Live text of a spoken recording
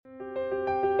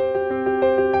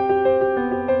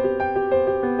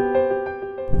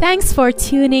Thanks for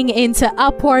tuning into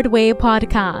Upward Way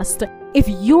Podcast. If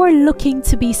you're looking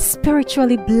to be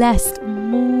spiritually blessed,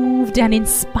 moved, and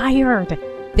inspired,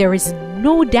 there is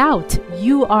no doubt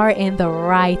you are in the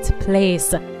right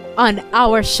place. On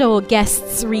our show,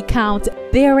 guests recount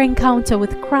their encounter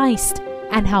with Christ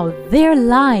and how their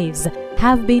lives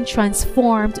have been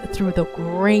transformed through the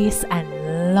grace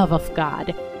and love of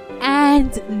God.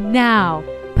 And now,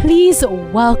 please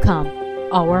welcome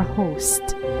our host.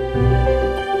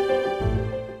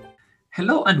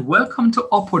 Hello and welcome to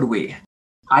Upward Way.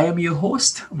 I am your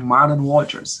host, Marlon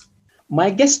Walters. My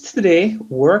guest today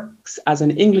works as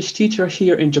an English teacher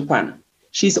here in Japan.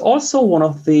 She's also one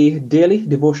of the daily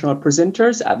devotional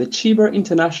presenters at the Chiba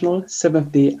International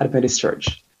Seventh-day Adventist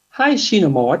Church. Hi, Sheena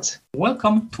Mowatt.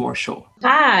 Welcome to our show.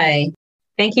 Hi,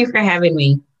 thank you for having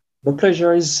me. The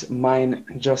pleasure is mine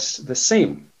just the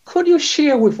same. Could you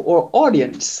share with our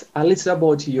audience a little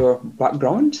about your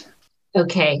background?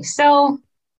 Okay, so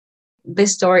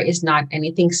this story is not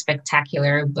anything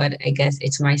spectacular, but I guess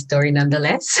it's my story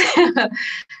nonetheless.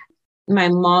 My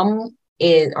mom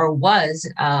was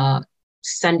a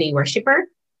Sunday worshiper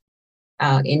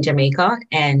in Jamaica,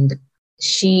 and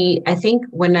I think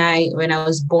when I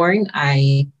was born,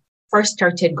 I first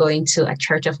started going to a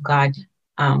Church of God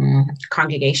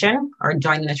congregation, or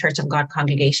joining a Church of God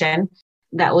congregation.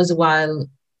 That was while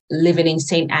living in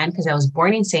St. Anne, because I was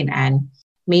born in St. Anne.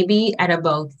 Maybe at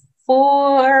about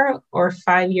 4 or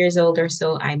 5 years old or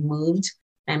so, I moved,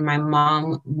 and my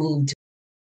mom moved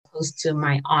close to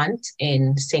my aunt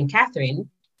in St. Catherine,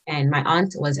 and my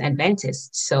aunt was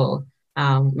Adventist. So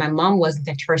my mom wasn't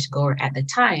a churchgoer at the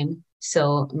time.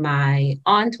 So my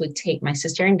aunt would take my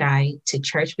sister and I to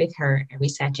church with her every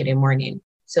Saturday morning.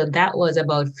 So that was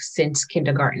about since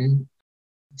kindergarten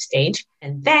stage.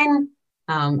 And then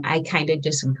I kind of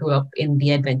just grew up in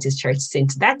the Adventist church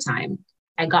since that time.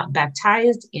 I got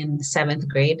baptized in 7th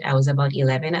grade. I was about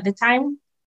 11 at the time.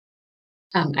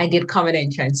 I did common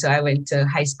entrance, so I went to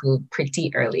high school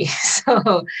pretty early.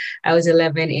 So I was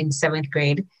 11 in 7th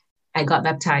grade. I got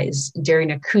baptized during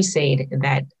a crusade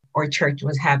that our church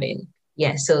was having.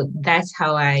 Yeah, so that's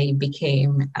how I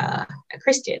became a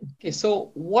Christian. Okay,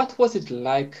 so what was it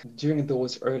like during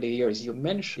those early years? You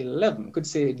mentioned 11, could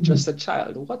say just a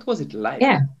child. What was it like?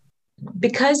 Yeah.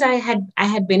 Because I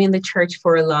had been in the church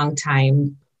for a long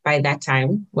time by that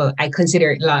time, well, I consider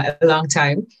it a long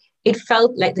time, it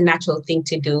felt like the natural thing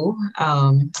to do.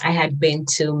 I had been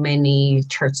to many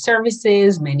church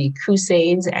services, many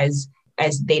crusades as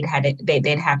they'd have it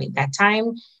that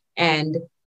time. And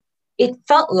it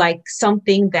felt like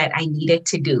something that I needed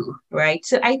to do, right?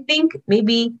 So I think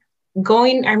maybe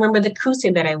I remember the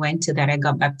crusade that I went to, that I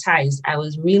got baptized, I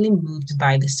was really moved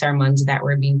by the sermons that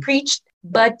were being preached.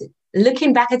 But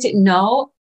looking back at it now,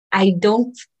 I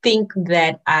don't think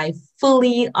that I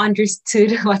fully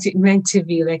understood what it meant to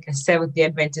be like a Seventh-day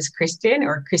Adventist Christian,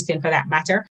 or Christian for that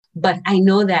matter. But I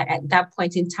know that at that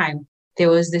point in time, there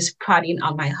was this prodding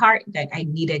on my heart that I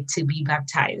needed to be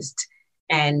baptized.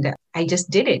 And I just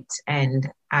did it.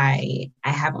 And I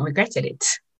haven't regretted it.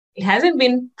 It hasn't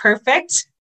been perfect,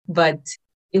 but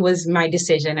it was my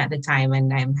decision at the time,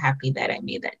 and I'm happy that I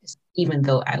made that, even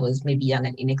though I was maybe young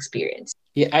and inexperienced.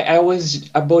 Yeah, I was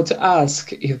about to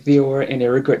ask if there were any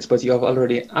regrets, but you have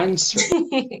already answered.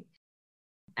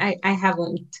 I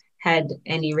haven't had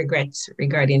any regrets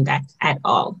regarding that at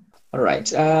all. All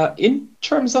right. In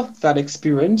terms of that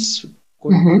experience,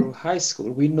 going through high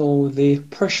school, we know the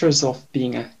pressures of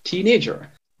being a teenager.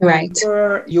 Right. What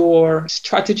were your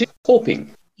strategy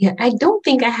coping? Yeah, I don't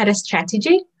think I had a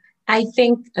strategy. I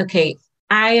think,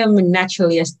 I am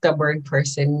naturally a stubborn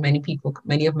person.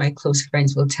 Many of my close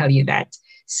friends will tell you that.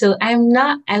 So I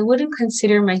wouldn't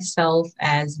consider myself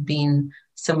as being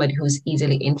somebody who's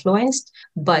easily influenced,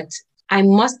 but I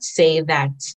must say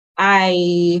that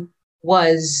I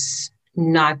was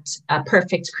not a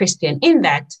perfect Christian in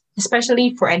that,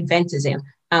 especially for Adventism.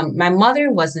 My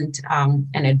mother wasn't an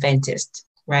Adventist,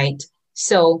 right?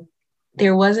 So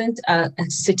there wasn't a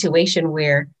situation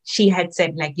where she had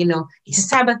said, like, it's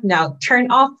Sabbath now,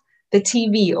 turn off the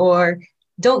TV, or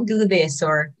don't do this,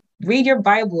 or read your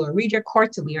Bible, or read your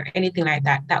quarterly, or anything like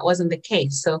that. That wasn't the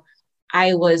case. So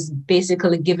I was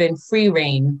basically given free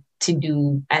rein to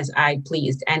do as I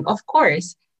pleased. And of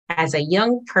course, as a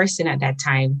young person at that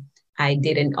time, I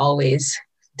didn't always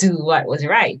do what was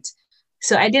right.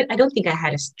 So I don't think I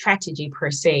had a strategy per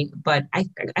se, but I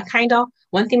kind of,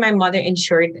 one thing my mother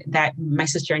ensured that my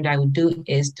sister and I would do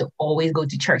is to always go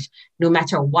to church, no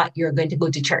matter what, you're going to go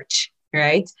to church,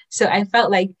 right? So I felt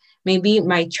like maybe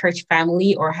my church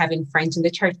family or having friends in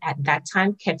the church at that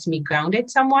time kept me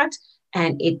grounded somewhat.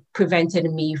 And it prevented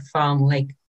me from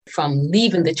like from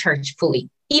leaving the church fully,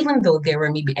 even though there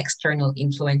were maybe external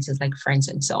influences like friends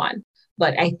and so on.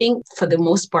 But I think for the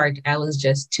most part, I was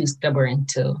just too stubborn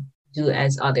to do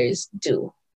as others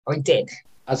do or did.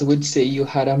 As I would say, you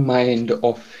had a mind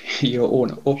of your own.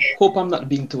 Hope I'm not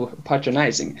being too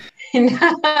patronizing.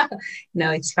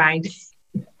 No, it's fine.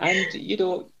 And,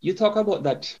 you talk about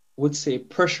that, would say,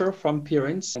 pressure from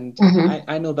parents. And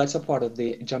I know that's a part of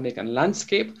the Jamaican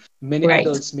landscape. Many Right.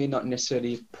 adults may not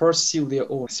necessarily pursue their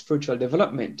own spiritual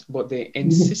development, but they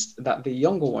insist that the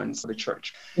younger ones are the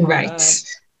church. Right.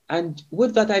 And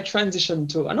with that, I transition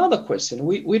to another question.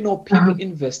 We know people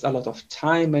invest a lot of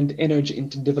time and energy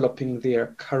into developing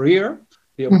their career,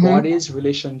 their bodies,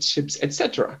 relationships,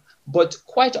 etc. But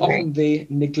quite often they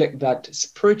neglect that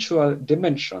spiritual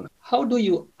dimension. How do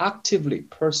you actively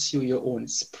pursue your own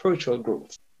spiritual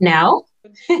growth? Now?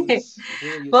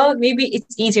 Well, maybe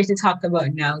it's easier to talk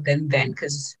about now than then,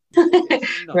 because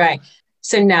right.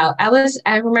 So now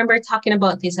I remember talking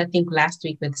about this, I think last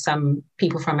week with some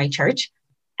people from my church.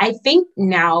 I think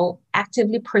now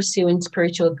actively pursuing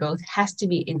spiritual growth has to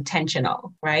be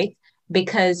intentional, right?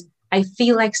 Because I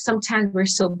feel like sometimes we're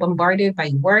so bombarded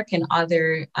by work and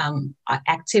other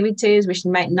activities, which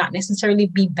might not necessarily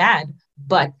be bad,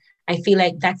 but I feel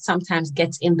like that sometimes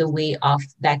gets in the way of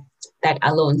that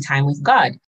alone time with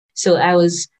God. So I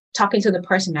was talking to the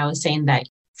person, I was saying that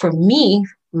for me,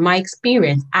 my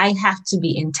experience, I have to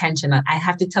be intentional. I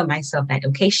have to tell myself that,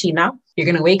 okay, Sheena, you're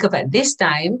going to wake up at this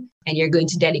time and you're going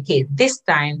to dedicate this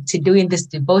time to doing this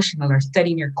devotional or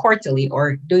studying your quarterly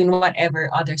or doing whatever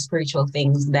other spiritual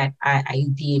things that I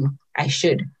deem I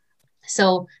should.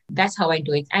 So that's how I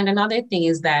do it. And another thing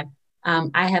is that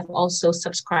I have also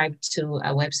subscribed to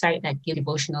a website that gives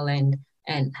devotional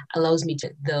and allows me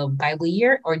to the Bible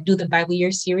year or do the Bible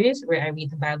year series where I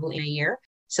read the Bible in a year.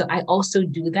 So I also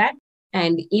do that.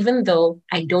 And even though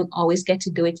I don't always get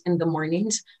to do it in the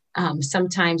mornings,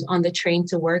 sometimes on the train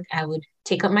to work, I would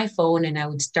take up my phone and I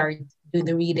would start doing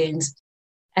the readings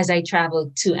as I travel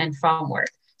to and from work.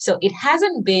 So it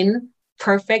hasn't been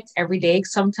perfect every day.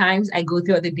 Sometimes I go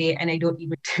throughout the day and I don't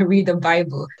even read the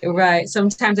Bible, right?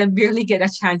 Sometimes I barely get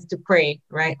a chance to pray,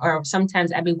 right? Or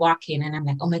sometimes I'll be walking and I'm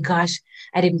like, oh my gosh,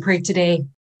 I didn't pray today,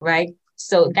 right?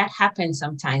 So that happens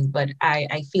sometimes, but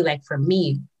I feel like for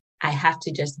me, I have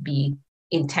to just be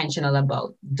intentional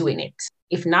about doing it.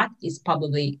 If not, it's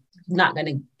probably not going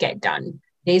to get done.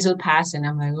 Days will pass and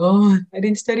I'm like, oh, I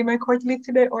didn't study my quarterly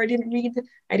today, or I didn't read,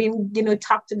 I didn't,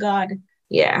 talk to God.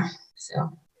 Yeah.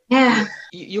 So, yeah.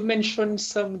 You mentioned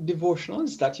some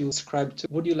devotionals that you subscribe to.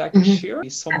 Would you like to share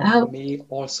some of me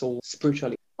also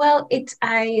spiritually? Well,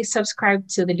 I subscribe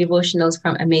to the devotionals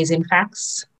from Amazing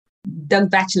Facts.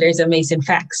 Doug Batchelor's Amazing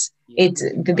Facts.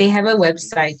 They have a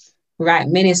website. Right,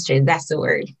 ministry, that's the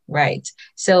word, right?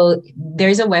 So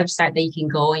there's a website that you can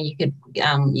go and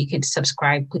you could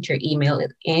subscribe, put your email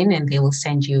in, and they will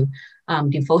send you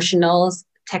devotionals,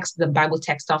 the Bible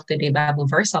text of the day, Bible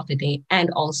verse of the day, and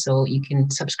also you can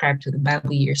subscribe to the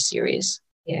Bible year series.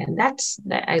 Yeah, and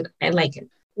I like it.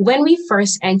 When we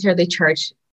first enter the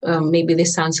church, maybe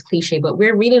this sounds cliche, but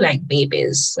we're really like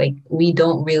babies. Like we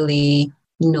don't really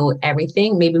know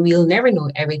everything. Maybe we'll never know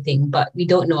everything, but we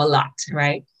don't know a lot,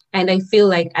 right? And I feel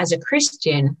like as a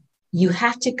Christian, you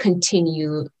have to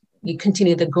continue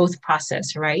the growth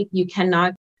process, right? You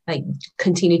cannot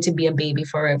continue to be a baby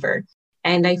forever.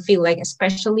 And I feel like,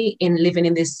 especially in living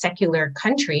in this secular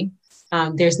country,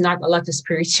 there's not a lot of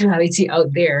spirituality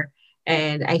out there.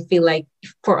 And I feel like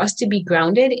for us to be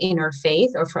grounded in our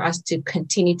faith, or for us to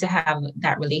continue to have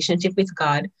that relationship with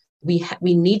God, we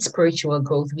need spiritual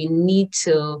growth. We need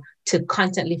to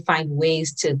constantly find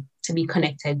ways to be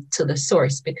connected to the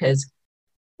source, because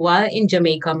while in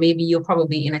Jamaica, maybe you're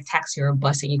probably in a taxi or a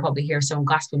bus and you probably hear some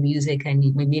gospel music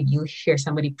and maybe you hear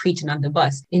somebody preaching on the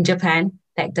bus. In Japan,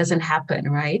 that doesn't happen,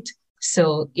 right?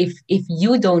 So if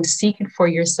you don't seek it for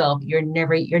yourself, you're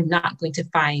not going to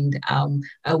find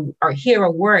or hear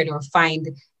a word or find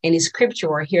any scripture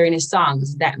or hear any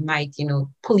songs that might,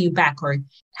 pull you back or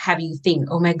have you think,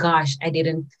 oh my gosh, I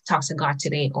didn't talk to God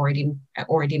today, or I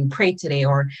didn't pray today,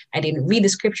 or I didn't read the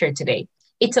scripture today.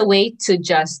 It's a way to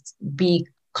just be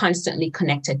constantly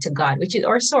connected to God, which is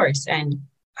our source. And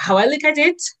how I look at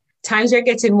it, times are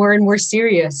getting more and more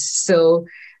serious. So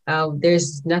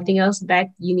there's nothing else that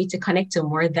you need to connect to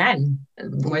more than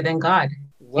God,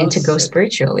 and to grow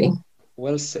spiritually.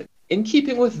 Well said. In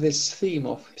keeping with this theme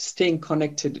of staying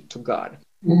connected to God,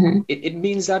 it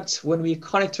means that when we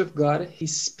connect with God, He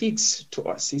speaks to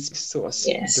us. He speaks to us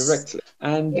directly.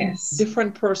 And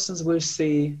different persons will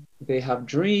say they have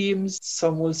dreams.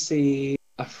 Some will say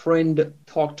a friend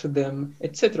talked to them,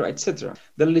 etc., etc.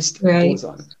 The list goes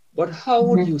on. But how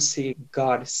would Mhm. you say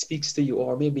God speaks to you,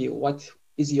 or maybe what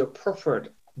is your preferred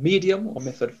medium or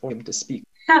method for him to speak?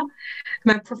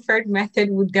 My preferred method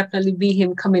would definitely be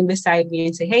him coming beside me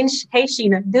and say, "Hey, hey,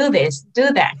 Sheena, do this,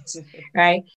 do that,"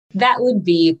 right? That would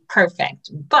be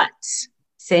perfect. But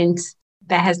since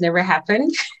that has never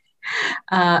happened,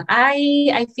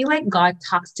 I feel like God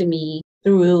talks to me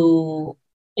through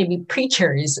maybe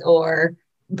preachers or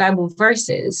Bible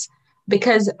verses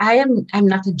because I'm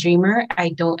not a dreamer.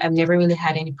 I've never really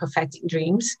had any prophetic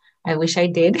dreams. I wish I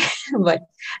did, but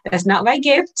that's not my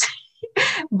gift.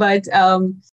 But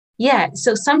yeah,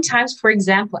 so sometimes, for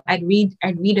example, I'd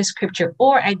read a scripture,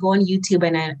 or I'd go on YouTube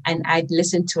and I'd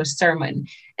listen to a sermon,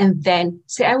 and then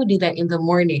say I would do that in the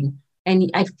morning, and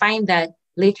I'd find that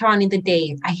later on in the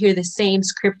day I hear the same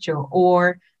scripture,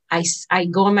 or I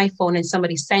go on my phone and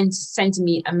somebody sends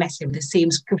me a message with the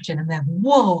same scripture, and I'm like,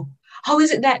 whoa, how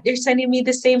is it that they're sending me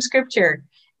the same scripture?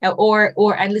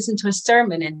 Or I listen to a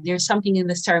sermon and there's something in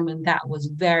the sermon that was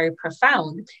very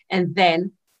profound, and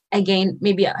then again,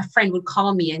 maybe a friend would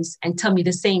call me and tell me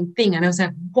the same thing. And I was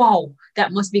like, whoa,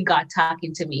 that must be God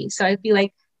talking to me. So I feel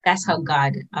like that's how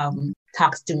God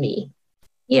talks to me.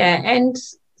 Yeah, and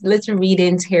little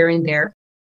readings here and there.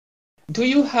 Do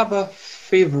you have a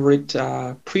favorite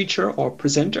preacher or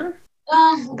presenter?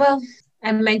 Well,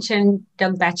 I mentioned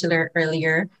Doug Batchelor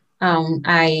earlier.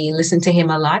 I listen to him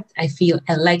a lot. I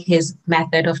like his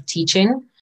method of teaching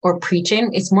or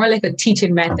preaching. It's more like a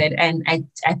teaching method, and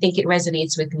I think it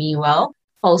resonates with me well.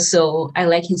 Also, I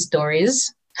like his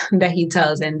stories that he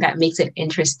tells, and that makes it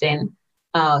interesting.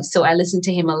 So I listen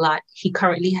to him a lot. He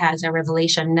currently has a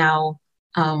Revelation Now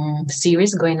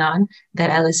series going on that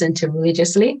I listen to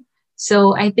religiously.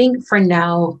 So I think for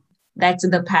now, that's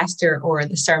the pastor or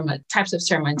the sermon types of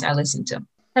sermons I listen to.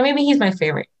 So maybe he's my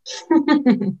favorite.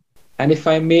 And if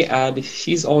I may add,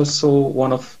 he's also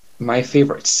one of my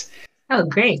favorites. Oh,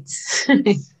 great.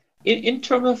 In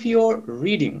terms of your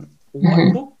reading, what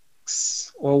Mhm,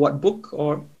 books or what book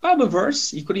or Bible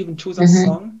verse, you could even choose a mhm,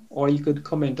 song, or you could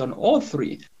comment on all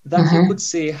three, that you mhm. could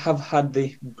say have had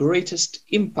the greatest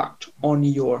impact on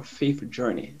your faith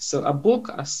journey. So a book,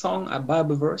 a song, a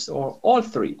Bible verse, or all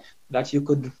three that you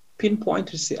could pinpoint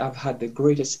to say have had the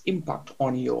greatest impact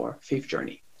on your faith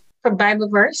journey. For Bible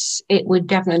verse, it would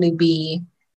definitely be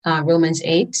Romans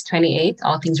 8:28.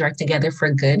 All things work together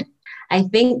for good. I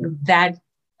think that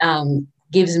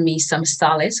gives me some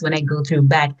solace when I go through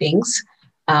bad things,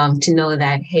 to know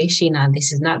that, hey, Sheena,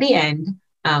 this is not the end.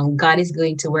 God is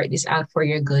going to work this out for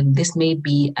your good. This may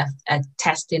be a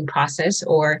testing process,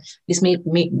 or this may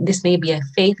be a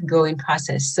faith growing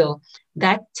process. So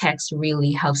that text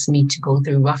really helps me to go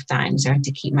through rough times or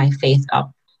to keep my faith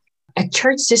up. A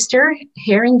church sister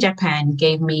here in Japan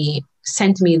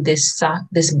sent me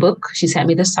this book. She sent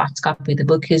me the soft copy. The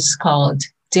book is called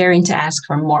Daring to Ask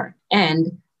for More,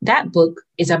 and that book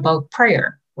is about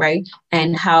prayer, right?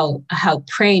 And how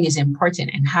praying is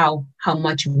important, and how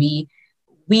much we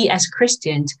as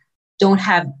Christians don't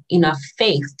have enough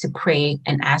faith to pray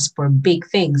and ask for big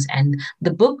things. And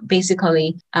the book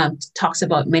basically talks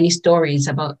about many stories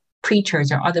about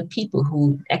preachers or other people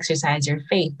who exercise their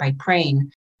faith by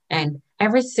praying, and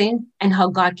everything, and how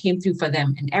God came through for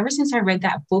them. And ever since I read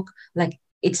that book, like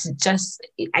it's just,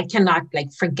 I cannot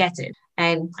like forget it.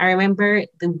 And I remember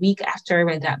the week after I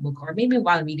read that book, or maybe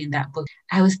while reading that book,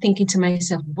 I was thinking to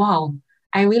myself, wow,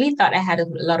 I really thought I had a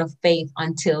lot of faith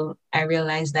until I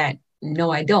realized that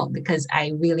no, I don't, because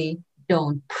I really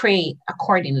don't pray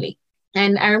accordingly.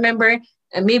 And I remember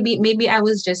maybe I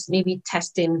was just maybe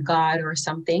testing God or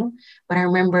something, but I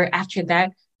remember after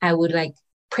that I would like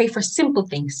pray for simple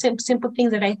things, simple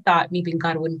things that I thought maybe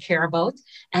God wouldn't care about,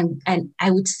 and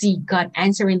I would see God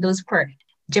answering those prayers.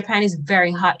 Japan is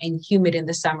very hot and humid in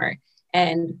the summer,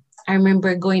 and I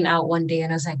remember going out one day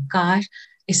and I was like, gosh,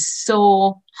 it's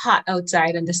so hot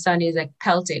outside and the sun is like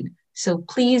pelting. So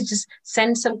please just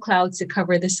send some clouds to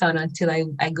cover the sun until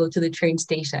I go to the train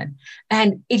station.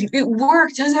 And it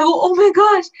worked. I was like, oh my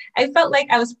gosh. I felt like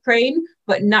I was praying,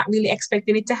 but not really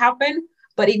expecting it to happen.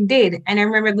 But it did. And I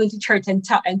remember going to church and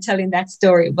telling that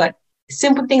story. But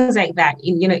simple things like that,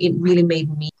 it really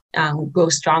made me grow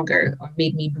stronger, or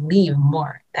made me believe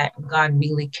more that God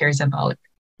really cares about,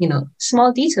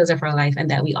 small details of our life, and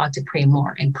that we ought to pray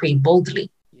more and pray boldly.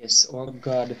 Yes, our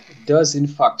God does in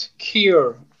fact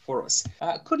care for us.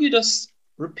 Could you just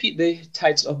repeat the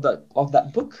title of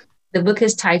that book? The book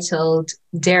is titled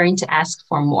Daring to Ask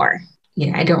for More.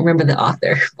 Yeah, I don't remember the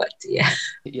author, but yeah.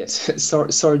 Yes,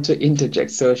 sorry to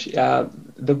interject. So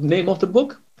the name of the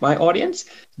book, my audience,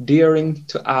 Daring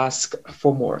to Ask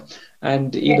for More.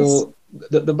 And Yes.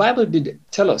 The Bible did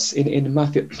tell us in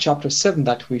Matthew chapter 7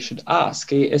 that we should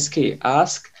ask,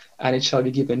 ask and it shall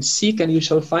be given, seek and you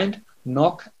shall find,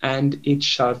 knock and it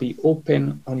shall be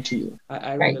open unto you.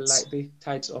 I really Right. like the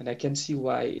title, and I can see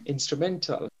why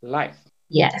instrumental life.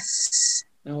 Yes,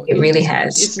 Now, it really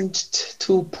has. It isn't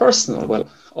too personal. Well,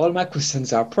 all my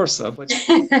questions are personal, but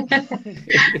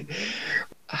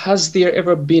has there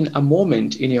ever been a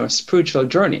moment in your spiritual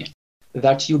journey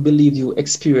that you believe you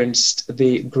experienced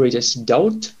the greatest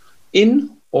doubt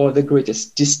in or the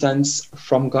greatest distance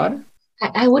from God?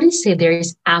 I wouldn't say there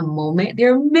is a moment.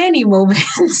 There are many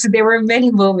moments. There were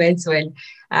many moments when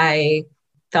I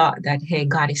thought that, hey,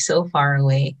 God is so far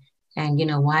away. And,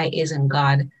 why isn't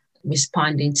God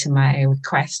responding to my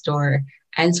request or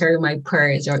answering my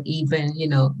prayers or even,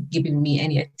 giving me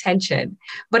any attention?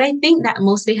 But I think that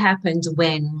mostly happens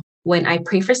when I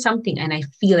pray for something and I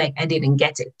feel like I didn't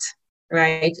get it.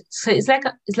 Right. So it's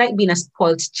like being a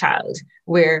spoiled child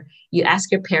where you ask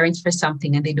your parents for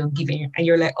something and they don't give you, and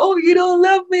you're like, oh, you don't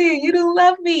love me. You don't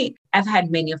love me. I've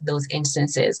had many of those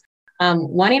instances.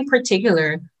 One in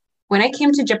particular, when I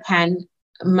came to Japan,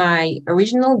 my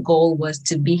original goal was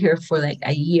to be here for like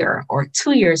a year or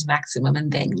 2 years maximum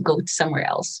and then go somewhere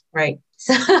else. Right.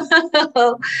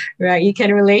 So, right. You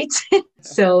can relate.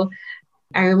 So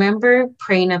I remember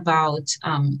praying about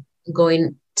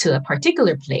going to a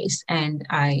particular place, and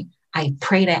I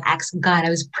prayed, I asked God. I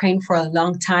was praying for a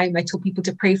long time. I told people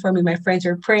to pray for me. My friends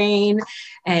were praying,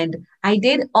 and I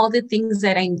did all the things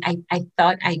that I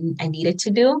thought I needed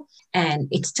to do, and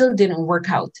it still didn't work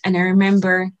out. And I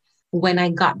remember when I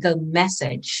got the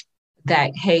message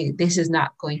that, hey, this is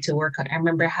not going to work out, I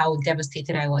remember how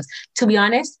devastated I was. To be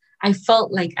honest, I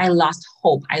felt like I lost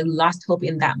hope. I lost hope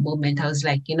in that moment. I was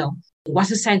like, what's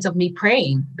the sense of me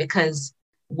praying? Because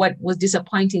what was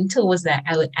disappointing too was that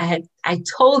I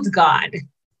told God,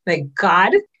 like,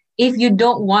 God, if you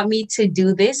don't want me to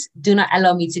do this, do not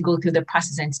allow me to go through the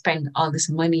process and spend all this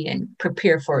money and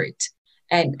prepare for it.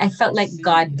 And I felt like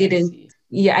God didn't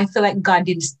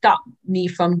stop me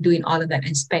from doing all of that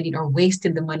and spending or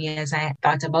wasting the money as I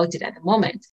thought about it at the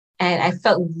moment. And I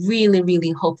felt really,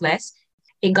 really hopeless.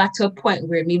 It got to a point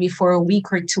where maybe for a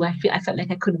week or two, I felt like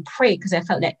I couldn't pray because I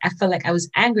felt like I was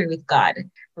angry with God,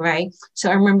 right? So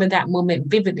I remember that moment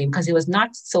vividly because it was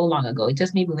not so long ago. It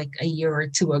just maybe like a year or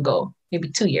two ago, maybe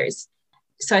 2 years.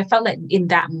 So I felt like in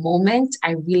that moment,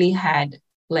 I really had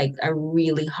like a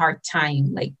really hard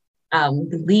time, like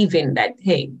believing that,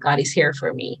 hey, God is here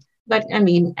for me. But I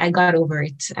mean, I got over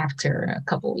it after a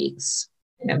couple of weeks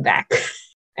and I'm back.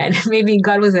 And maybe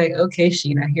God was like, okay,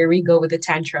 Sheena, here we go with the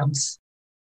tantrums.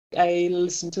 I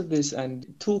listened to this and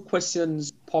two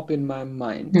questions pop in my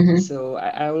mind. Mm-hmm. So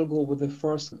I will go with the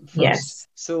first. Yes.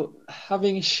 So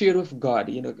having shared with God,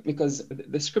 because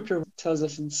the scripture tells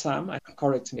us in Psalm,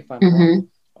 correct me if I'm wrong,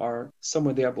 or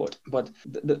somewhere there about, but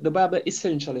the Bible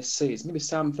essentially says, maybe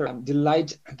Psalm 30,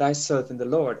 delight thyself in the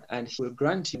Lord and he will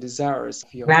grant you desires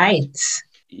of your heart.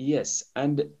 Yes.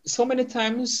 And so many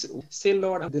times say,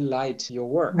 Lord, I delight your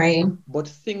work. Right. But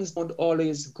things don't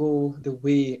always go the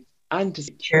way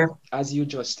anticipated, Sure. as you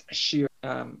just shared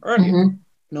earlier.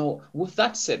 Now, with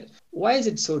that said, why is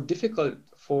it so difficult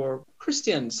for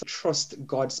Christians to trust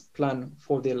God's plan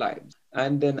for their lives?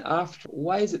 And then after,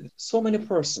 why is it so many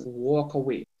persons walk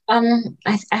away?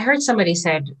 I heard somebody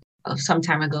said some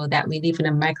time ago that we live in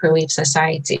a microwave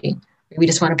society. We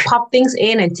just want to pop things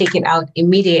in and take it out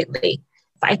immediately.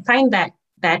 I find that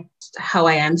that's how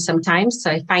I am sometimes.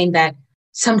 So I find that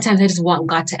sometimes I just want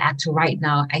God to act right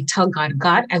now. I tell God,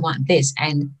 God, I want this,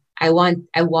 and I want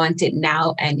it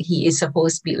now. And he is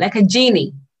supposed to be like a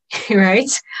genie, right?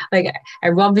 Like I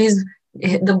rub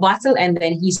the bottle and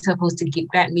then he's supposed to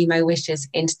grant me my wishes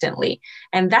instantly.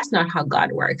 And that's not how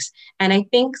God works. And I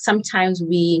think sometimes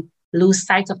we lose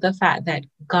sight of the fact that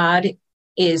God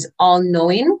is all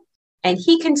knowing and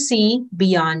he can see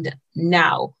beyond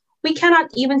now. We cannot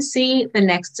even see the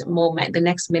next moment, the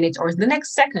next minute, or the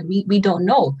next second. We don't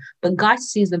know. But God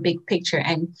sees the big picture.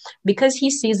 And because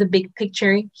he sees the big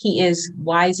picture, he is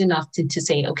wise enough to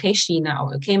say, okay, Sheena,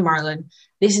 or okay, Marlon,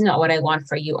 this is not what I want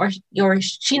for you. Or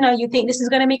Sheena, you think this is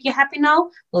going to make you happy now?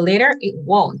 Well, later it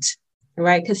won't,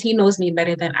 right? Because he knows me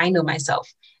better than I know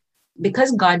myself.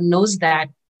 Because God knows that,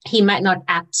 he might not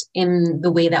act in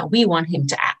the way that we want him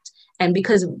to act. And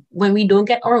because when we don't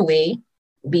get our way,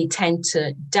 we tend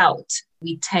to doubt.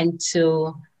 We tend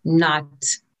to not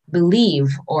believe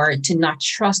or to not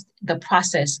trust the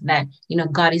process that,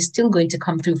 God is still going to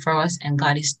come through for us and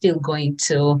God is still going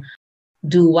to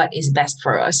do what is best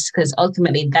for us, because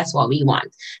ultimately that's what we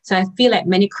want. So I feel like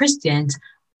many Christians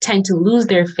tend to lose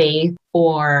their faith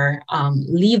or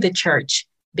leave the church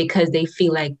because they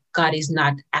feel like God is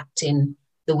not acting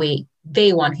the way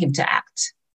they want him to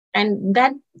act. And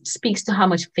that speaks to how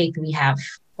much faith we have.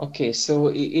 Okay, so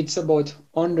it's about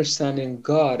understanding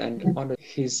God and under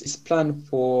His plan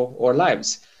for our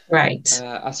lives. Right.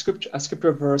 A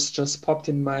scripture verse just popped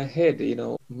in my head.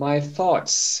 My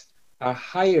thoughts are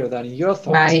higher than your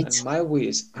thoughts, Right. and my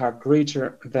ways are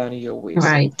greater than your ways.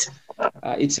 Right. So,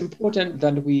 it's important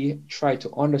that we try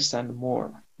to understand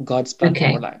more God's plan for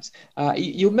Okay. our lives.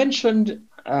 You mentioned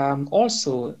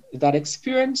also that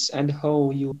experience and how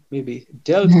you maybe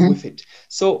dealt Mhm. with it.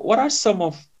 So, what are some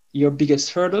of your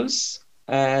biggest hurdles,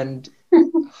 and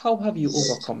how have you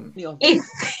overcome any of them? If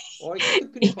Or you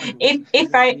could pinpoint if one. if You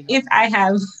don't I really if have I to.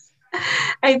 have,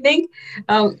 I think,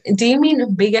 do you mean the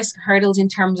biggest hurdles in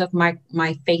terms of my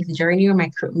faith journey,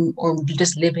 or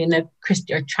just living a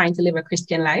Christian, or trying to live a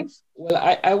Christian life? Well,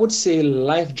 I would say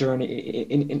life journey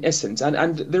in essence.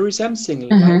 And the reason I'm saying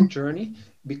life Mm-hmm. journey,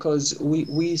 because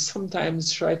we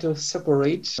sometimes try to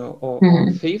separate our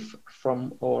Mm-hmm. faith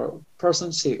from our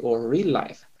person, say, or real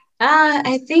life.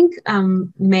 I think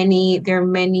there are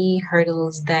many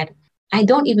hurdles that I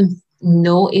don't even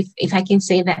know if I can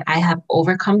say that I have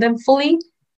overcome them fully.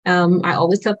 I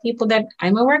always tell people that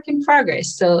I'm a work in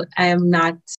progress, so I am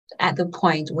not at the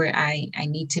point where I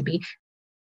need to be.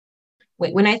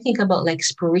 When I think about like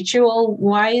spiritual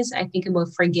wise, I think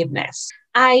about forgiveness.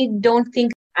 I don't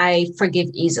think I forgive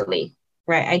easily,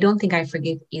 right? I don't think I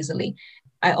forgive easily.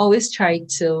 I always try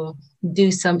to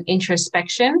do some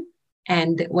introspection.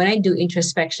 And when I do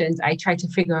introspections, I try to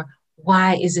figure out,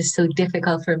 why is this so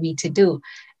difficult for me to do?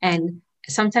 And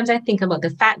sometimes I think about the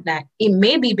fact that it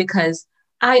may be because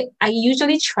I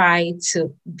usually try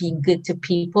to be good to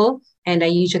people, and I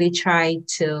usually try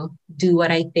to do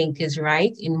what I think is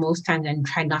right in most times and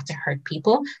try not to hurt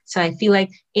people. So I feel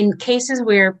like in cases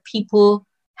where people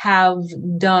have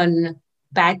done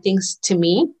bad things to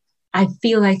me, I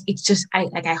feel like it's just I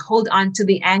hold on to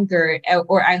the anger,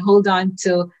 or I hold on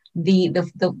to the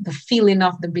feeling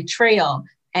of the betrayal.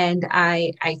 And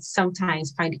I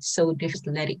sometimes find it so difficult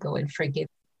to let it go and forgive.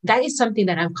 That is something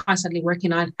that I'm constantly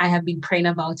working on. I have been praying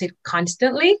about it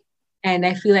constantly. And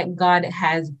I feel like God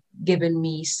has given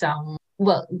me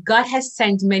God has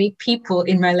sent many people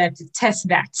in my life to test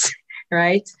that,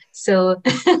 right? So,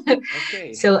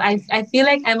 Okay. so I feel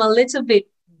like I'm a little bit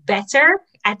better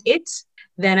at it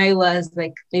than I was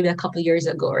like maybe a couple of years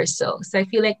ago or so. So I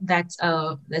feel like that's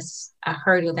a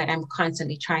hurdle that I'm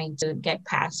constantly trying to get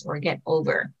past or get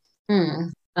over.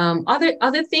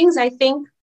 Other things, I think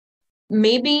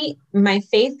maybe my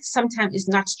faith sometimes is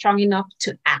not strong enough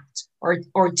to act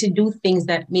or to do things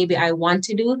that maybe I want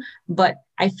to do. But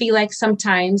I feel like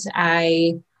sometimes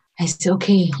I say,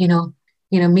 okay,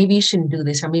 maybe you shouldn't do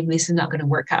this, or maybe this is not going to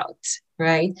work out,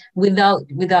 right? Without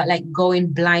like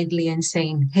going blindly and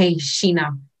saying, hey,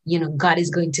 Sheena, God is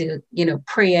going to,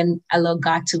 pray and allow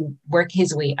God to work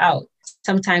his way out.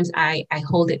 Sometimes I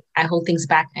hold things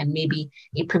back, and maybe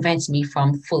it prevents me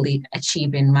from fully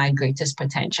achieving my greatest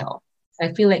potential.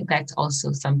 I feel like that's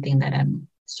also something that I'm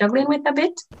struggling with a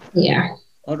bit. Yeah.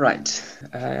 All right.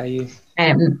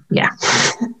 Yeah.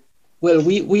 Well,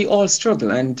 we all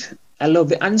struggle, and I love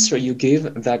the answer you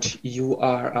gave, that you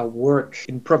are a work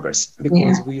in progress,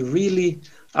 because Yeah. we really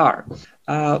are.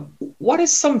 What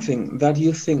is something that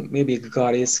you think maybe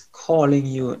God is calling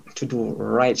you to do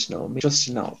right now, just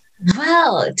now?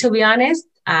 Well, to be honest,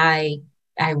 I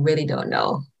really don't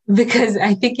know, because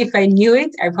I think if I knew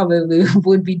it, I probably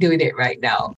would be doing it right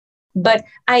now. But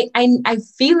I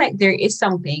feel like there is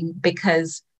something,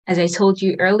 because as I told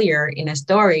you earlier in a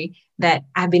story, that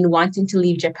I've been wanting to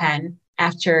leave Japan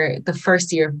after the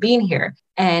first year of being here.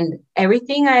 And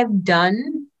everything I've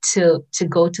done to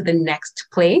go to the next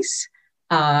place,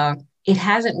 it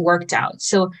hasn't worked out.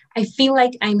 So I feel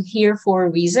like I'm here for a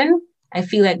reason. I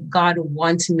feel like God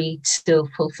wants me to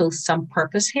fulfill some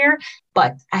purpose here,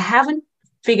 but I haven't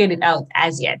figured it out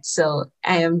as yet. So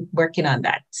I am working on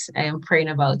that. I am praying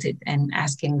about it and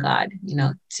asking God,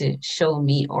 to show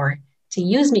me or to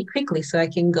use me quickly so I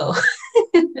can go.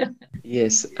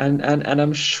 Yes, and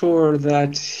I'm sure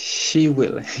that He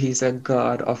will. He's a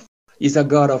God of I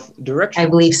believe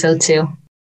directions. so too.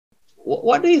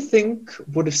 What do you think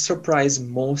would surprise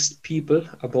most people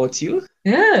about you?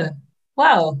 Yeah.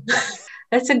 Wow.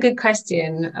 That's a good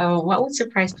question. What would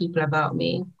surprise people about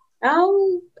me?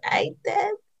 I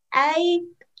I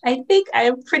I think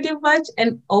I'm pretty much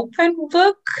an open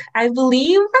book, I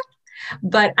believe.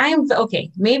 But I'm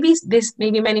okay. Maybe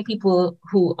many people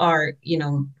who are,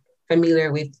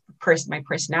 familiar with my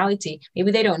personality,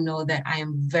 maybe they don't know that I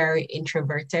am very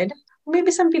introverted.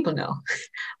 Maybe some people know.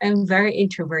 I'm very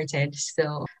introverted.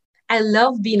 So I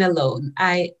love being alone.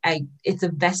 It's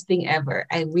the best thing ever.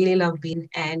 I really love being,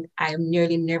 and I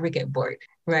nearly never get bored,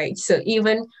 right? So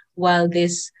even while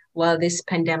this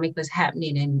pandemic was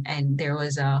happening and there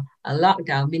was a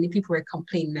lockdown, many people were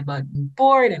complaining about being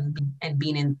bored and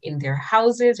being in their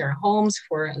houses or homes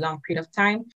for a long period of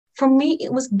time. For me,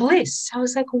 it was bliss. I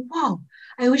was like, wow,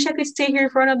 I wish I could stay here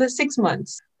for another 6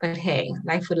 months. But hey,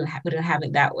 life wouldn't have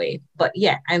it that way. But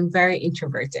yeah, I'm very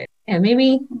introverted. And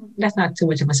maybe that's not too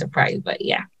much of a surprise, but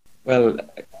yeah. Well,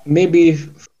 maybe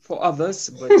for others,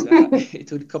 but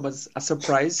it would come as a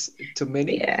surprise to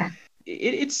many. Yeah.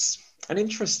 It's rather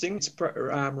interesting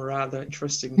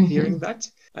Mhm. hearing that.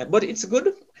 But it's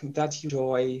good that you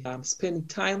enjoy spending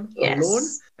time alone,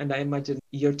 Yes, and I imagine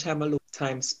your time alone,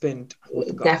 time spent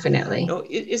with God. definitely. Now,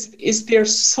 is there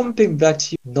something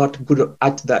that you're not good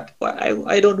at that?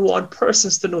 I don't want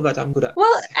persons to know that I'm good at.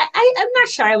 Well, I'm not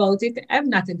shy about it. I'm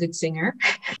not a good singer.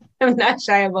 I'm not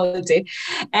shy about it.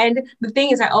 And the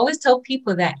thing is, I always tell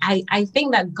people that I think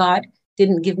that God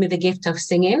didn't give me the gift of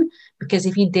singing, because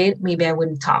if he did, maybe I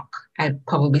wouldn't talk. I'd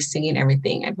probably be singing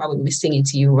everything. I'd probably be singing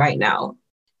to you right now.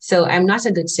 So I'm not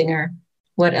a good singer.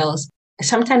 What else?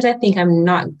 Sometimes I think I'm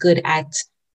not good at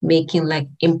making like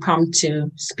impromptu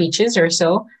speeches or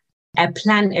so. I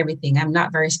plan everything. I'm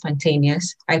not very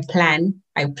spontaneous. I plan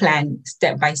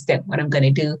step by step what I'm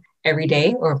going to do every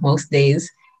day or most days.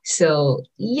 So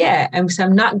yeah,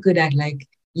 I'm not good at like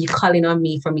you calling on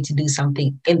me for me to do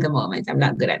something in the moment. I'm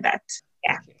not good at that.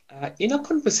 Yeah. In a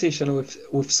conversation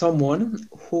with someone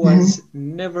who Mhm. has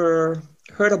never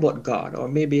heard about God, or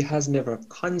maybe has never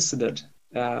considered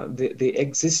the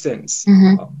existence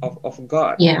Mhm. of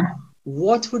God, Yeah.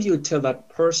 what would you tell that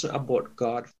person about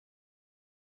God?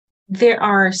 There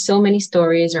are so many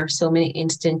stories or so many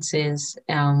instances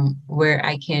where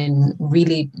I can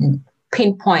really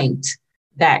pinpoint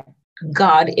that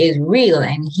God is real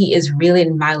and he is real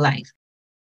in my life.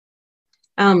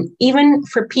 Even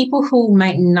for people who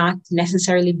might not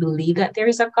necessarily believe that there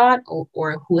is a God, or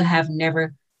who have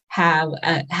never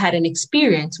had an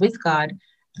experience with God,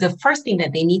 the first thing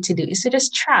that they need to do is to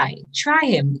just try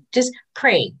him, just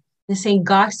pray and say,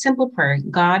 God, simple prayer,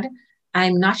 God,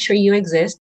 I'm not sure you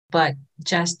exist, but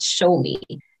just show me.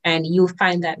 And you'll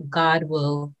find that God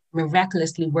will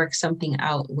miraculously work something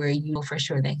out where you know for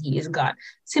sure that he is God.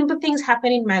 Simple things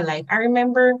happen in my life. I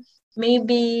remember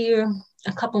maybe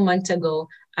a couple months ago,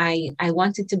 I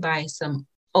wanted to buy some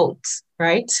oats,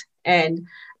 right? And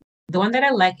the one that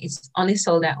I like is only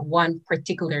sold at one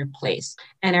particular place.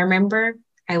 And I remember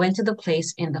I went to the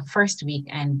place in the first week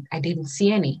and I didn't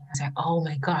see any. I was like, oh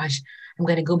my gosh, I'm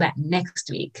gonna go back next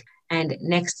week. And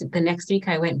the next week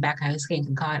I went back, I was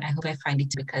saying, God, I hope I find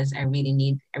it because I really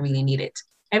need it.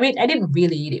 I didn't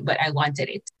really need it, but I wanted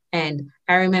it. And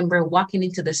I remember walking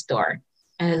into the store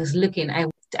and I was looking,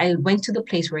 I went to the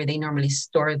place where they normally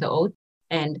store the oat,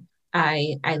 and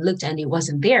I looked and it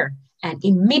wasn't there. And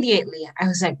immediately I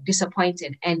was like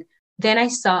disappointed. And then I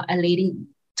saw a lady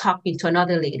talking to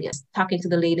another lady, talking to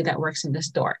the lady that works in the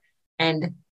store.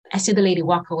 And I see the lady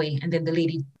walk away. And then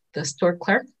the store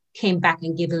clerk came back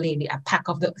and gave the lady a pack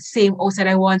of the same oats that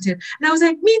I wanted. And I was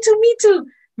like, me too, me too.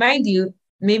 Mind you,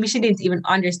 maybe she didn't even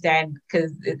understand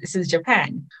because this is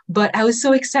Japan. But I was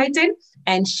so excited.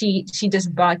 And she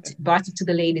just bought it to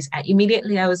the ladies.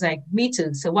 Immediately I was like, me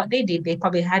too. So what they did, they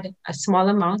probably had a small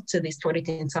amount, so they stored it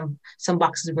in some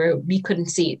boxes where we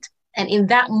couldn't see it. And in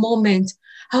that moment,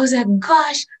 I was like,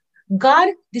 gosh, God,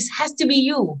 this has to be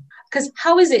you. Because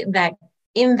how is it that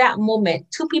in that moment,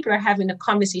 two people are having a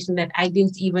conversation that I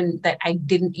didn't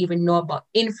even know about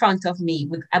in front of me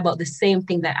about the same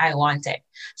thing that I wanted.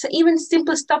 So even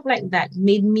simple stuff like that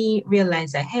made me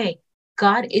realize that, hey,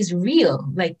 God is real.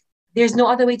 Like, there's no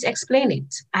other way to explain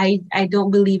it. I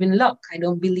don't believe in luck. I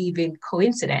don't believe in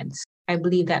coincidence. I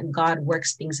believe that God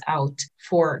works things out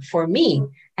for me.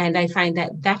 And I find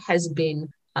that has been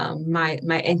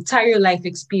my entire life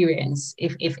experience,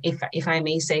 if I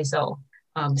may say so.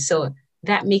 So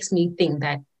that makes me think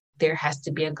that there has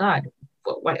to be a God.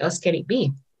 What else can it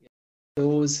be?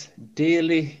 Those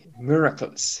daily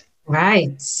miracles.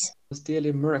 Right. Those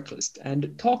daily miracles.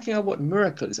 And talking about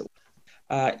miracles,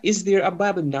 is there a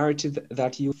Bible narrative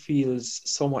that you feel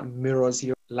somewhat mirrors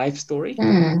your life story?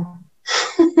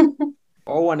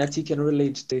 Or one that you can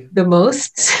relate to? The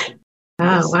most?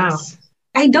 Yes, Wow. yes.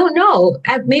 I don't know.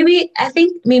 I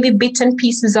think maybe bits and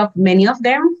pieces of many of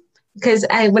them. Because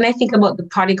when I think about the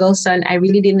prodigal son, I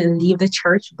really didn't leave the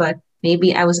church, but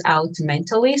maybe I was out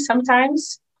mentally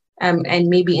sometimes. And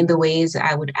maybe in the ways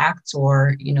I would act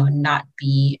or, not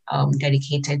be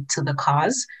dedicated to the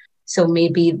cause. So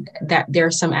maybe that there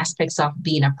are some aspects of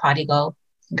being a prodigal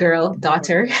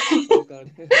daughter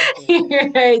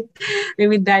difficult. Right.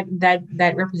 Maybe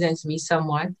that represents me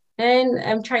somewhat. And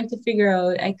I'm trying to figure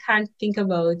out, I can't think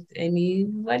about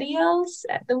anybody else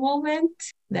at the moment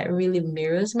that really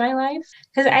mirrors my life.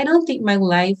 Because I don't think my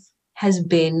life has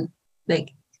been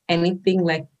like anything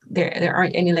like there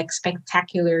aren't any like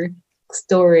spectacular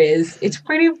stories. It's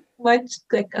pretty much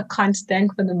like a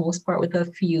constant for the most part with a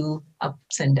few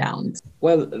ups and downs.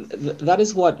 Well, that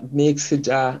is what makes it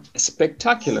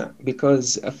spectacular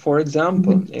because, for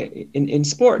example, in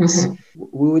sports, Mm-hmm.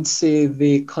 we would say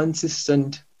the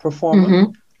consistent performer.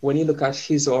 Mm-hmm. When you look at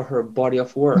his or her body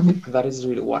of work, Mm-hmm. that is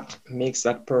really what makes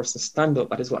that person stand out.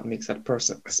 That is what makes that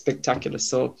person spectacular.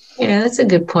 So, Yeah, that's a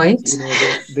good point.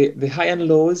 the high and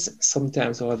lows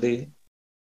sometimes, or the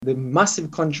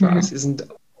massive contrast Mm-hmm. isn't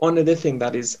only the thing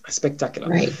that is spectacular.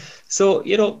 Right. So,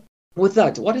 with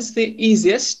that, what is the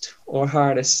easiest or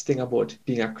hardest thing about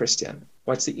being a Christian?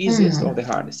 What's the easiest or the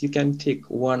hardest? You can take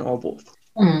one or both.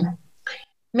 Mm.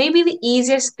 Maybe the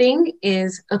easiest thing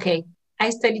is, okay,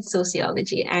 I studied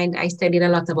sociology and I studied a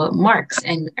lot about Marx.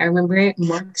 And I remember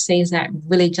Marx says that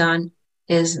religion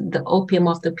is the opium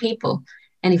of the people.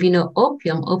 And if you know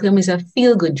opium is a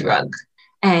feel-good drug.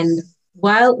 And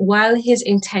while his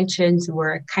intentions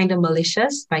were kind of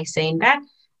malicious by saying that,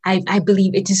 I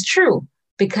believe it is true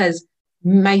because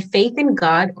my faith in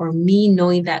God, or me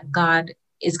knowing that God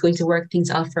is going to work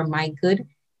things out for my good,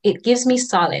 it gives me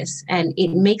solace and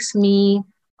it makes me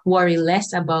worry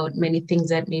less about many things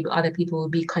that maybe other people will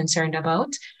be concerned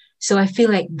about. So I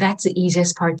feel like that's the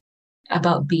easiest part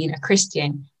about being a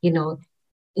Christian.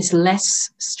 It's less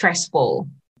stressful,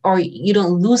 or you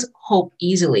don't lose hope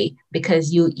easily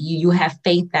because you have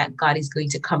faith that God is going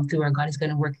to come through or God is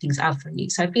going to work things out for you.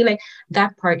 So I feel like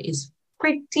that part is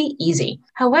pretty easy.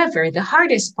 However, the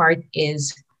hardest part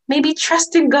is maybe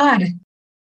trusting God,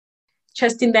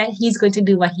 trusting that He's going to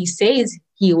do what He says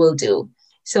He will do.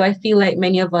 So I feel like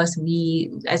many of us,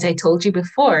 as I told you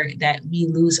before, that we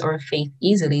lose our faith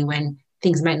easily when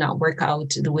things might not work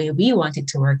out the way we want it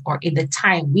to work or in the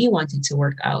time we want it to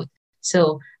work out.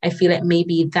 So I feel like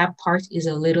maybe that part is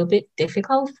a little bit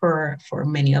difficult for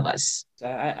many of us.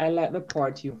 I like the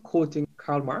part you quoting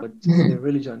Karl Marx, the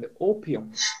religion, the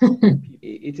opium.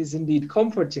 It is indeed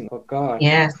comforting for God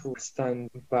Yes, to stand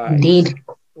by indeed.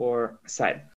 our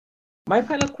side. My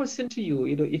final question to you,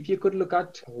 if you could look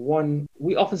at one,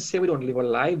 we often say we don't live our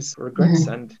lives regrets,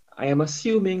 and I am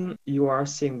assuming you are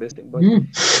saying this, but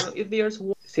if there's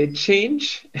one, say,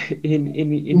 change in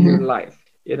your life,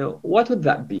 what would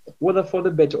that be? Whether for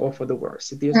the better or for the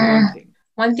worse? If there's one thing.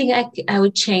 One thing I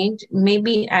would change,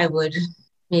 maybe I would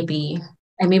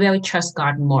trust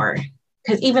God more.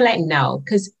 Because even like now,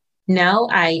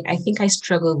 I think I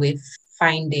struggle with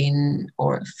finding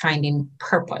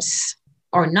purpose,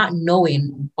 or not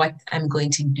knowing what I'm going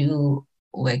to do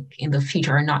like in the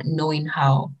future, or not knowing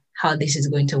how this is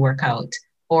going to work out,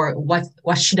 or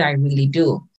what should I really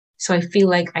do. So I feel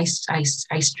like I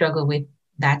struggle with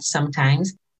that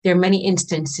sometimes. There are many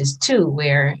instances too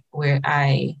where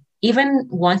I, even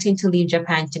wanting to leave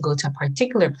Japan to go to a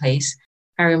particular place,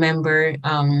 I remember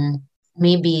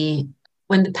maybe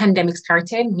when the pandemic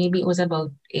started, maybe it was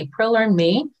about April or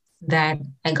May, that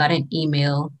I got an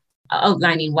email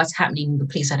outlining what's happening in the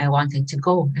place that I wanted to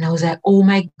go. And I was like, oh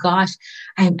my gosh,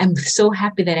 I'm so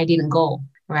happy that I didn't go,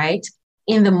 right?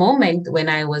 In the moment when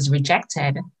I was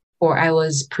rejected or I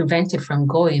was prevented from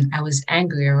going, I was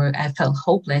angry, or I felt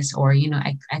hopeless, or,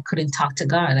 I couldn't talk to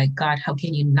God. Like, God, how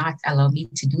can you not allow me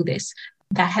to do this?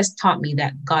 That has taught me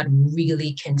that God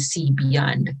really can see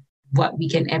beyond what we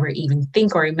can ever even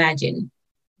think or imagine.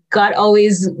 God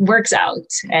always works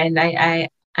out. And I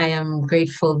am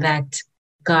grateful that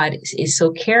God is so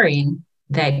caring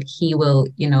that He will,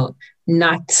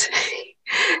 not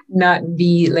not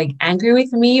be like angry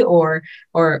with me or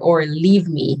leave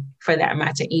me, for that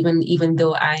matter, even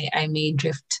though I may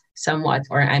drift somewhat,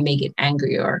 or I may get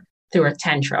angry or throw a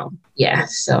tantrum. Yeah.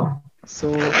 So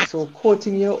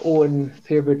quoting your own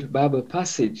favorite Bible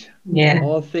passage, Yeah,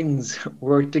 all things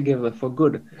work together for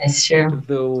good that's true. to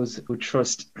those who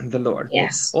trust the Lord.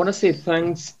 Yes. I want to say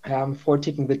thanks for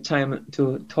taking the time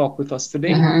to talk with us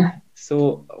today.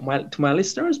 So to my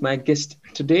listeners, my guest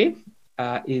today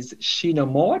is Sheena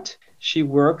Mowatt. She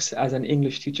works as an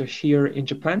English teacher here in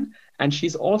Japan, and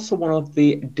she's also one of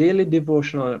the daily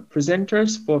devotional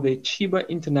presenters for the Chiba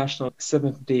International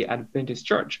Seventh-day Adventist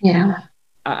Church. Yeah.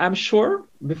 I'm sure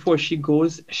before she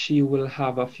goes, she will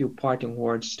have a few parting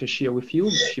words to share with you.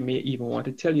 She may even want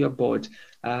to tell you about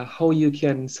how you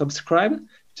can subscribe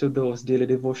to those daily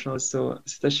devotionals. So,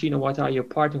 Sister Sheena, what are your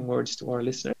parting words to our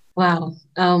listeners? Wow.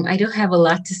 I don't have a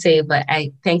lot to say, but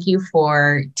I thank you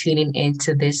for tuning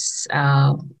into this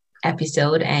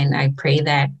episode, and I pray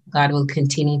that God will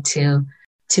continue to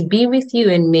be with you,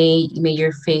 and may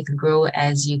your faith grow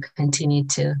as you continue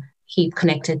to keep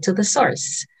connected to the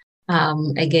source.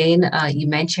 Again, you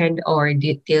mentioned our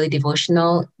daily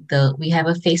devotional. We have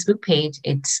a Facebook page.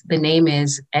 The name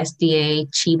is SDA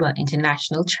Chiba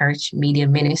International Church Media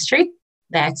Ministry.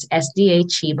 That's SDA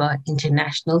Chiba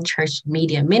International Church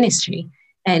Media Ministry.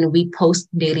 And we post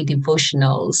daily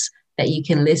devotionals that you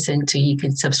can listen to. You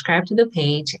can subscribe to the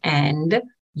page and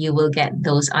you will get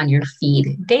those on your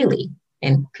feed daily.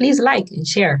 And please like and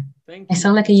share. I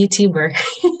sound like a YouTuber.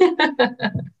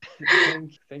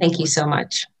 Thank you so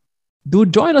much. Do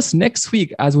join us next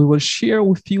week as we will share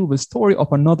with you the story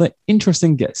of another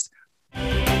interesting guest.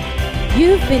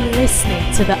 You've been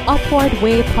listening to the Upward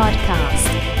Way podcast,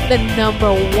 the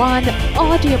 #1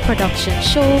 audio production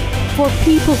show for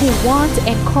people who want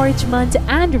encouragement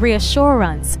and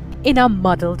reassurance in a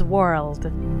muddled world.